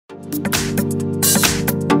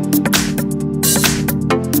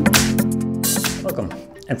Welcome,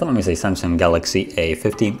 in front of me is a Samsung Galaxy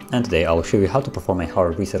A70, and today I will show you how to perform a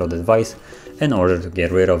hard reset of the device in order to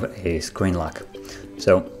get rid of a screen lock.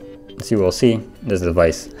 So, as you will see, this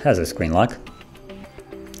device has a screen lock.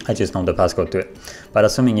 I just know the passcode to it, but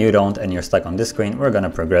assuming you don't and you're stuck on this screen, we're gonna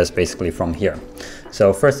progress basically from here.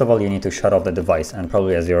 So first of all, you need to shut off the device, and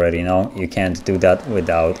probably as you already know, you can't do that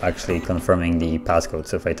without actually confirming the passcode.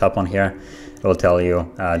 So if I tap on here, it will tell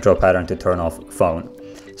you draw pattern to turn off phone.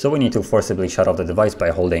 So we need to forcibly shut off the device by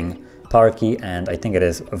holding power key and I think it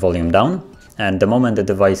is volume down. And the moment the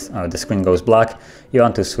device, the screen goes black, you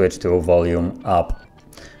want to switch to volume up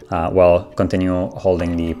while continue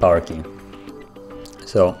holding the power key.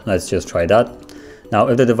 So let's just try that. Now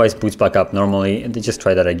if the device boots back up normally, just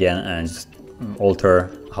try that again and just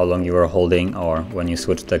alter how long you were holding or when you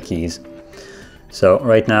switch the keys. So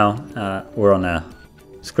right now we're on a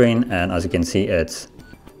screen and as you can see it's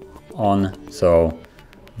on, so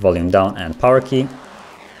volume down and power key,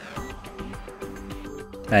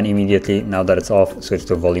 and immediately now that it's off, switch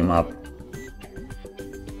to volume up,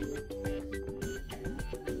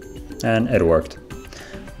 and it worked.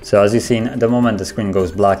 So as you've seen, the moment the screen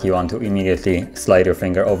goes black, you want to immediately slide your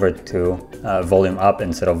finger over to volume up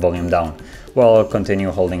instead of volume down, while continue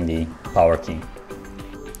holding the power key.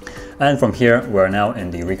 And from here we're now in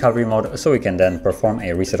the recovery mode, so we can then perform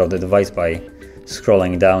a reset of the device by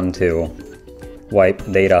scrolling down to wipe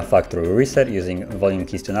data factory reset using volume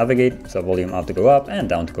keys to navigate, so volume up to go up and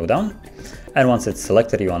down to go down. And once it's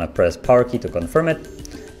selected, you want to press power key to confirm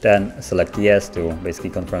it, then select yes to basically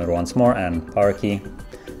confirm it once more and power key,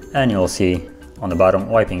 and you'll see on the bottom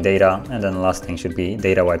wiping data, and then the last thing should be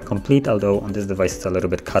data wipe complete, although on this device it's a little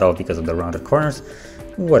bit cut off because of the rounded corners,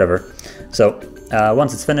 whatever. So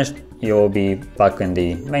once it's finished, you'll be back in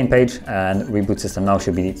the main page and reboot system now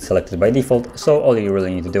should be selected by default, so all you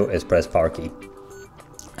really need to do is press power key.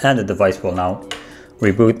 And the device will now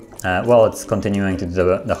reboot while it's continuing to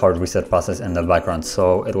do the hard reset process in the background,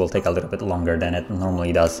 so it will take a little bit longer than it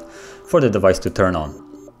normally does for the device to turn on.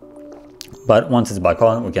 But once it's back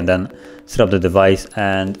on, we can then set up the device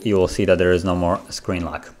and you will see that there is no more screen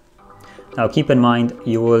lock. Now keep in mind,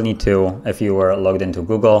 you will need to, if you were logged into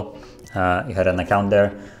Google, you had an account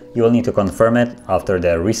there, you will need to confirm it after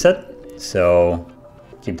the reset, so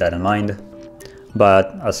keep that in mind.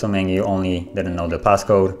 But assuming you only didn't know the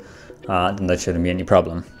passcode, then that shouldn't be any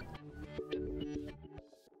problem.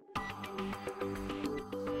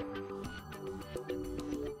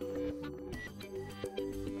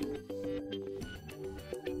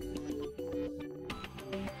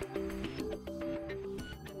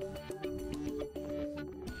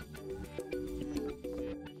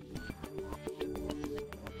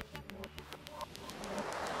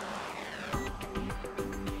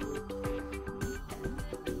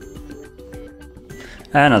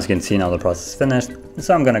 And as you can see, now the process is finished.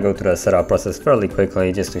 So I'm gonna go through the setup process fairly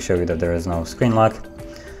quickly just to show you that there is no screen lock.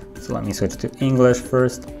 So let me switch to English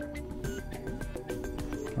first.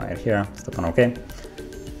 Right here, step on OK.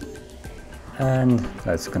 And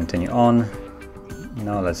let's continue on.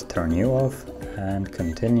 Now let's turn you off and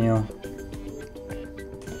continue.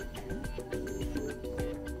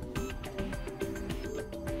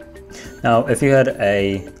 Now, if you had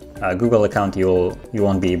a Google account, you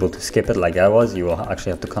won't be able to skip it like I was. You will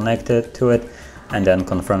actually have to connect it to it and then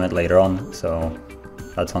confirm it later on. So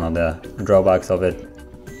that's one of the drawbacks of it.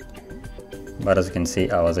 But as you can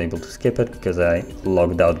see, I was able to skip it because I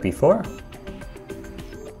logged out before.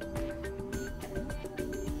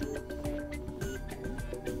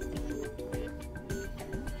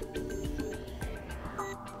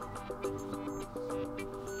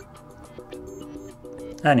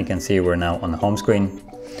 And you can see we're now on the home screen.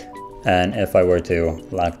 And if I were to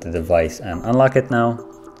lock the device and unlock it now,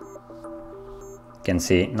 you can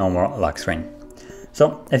see no more lock screen.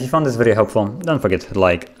 So if you found this video helpful, don't forget to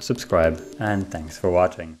like, subscribe, and thanks for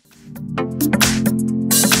watching.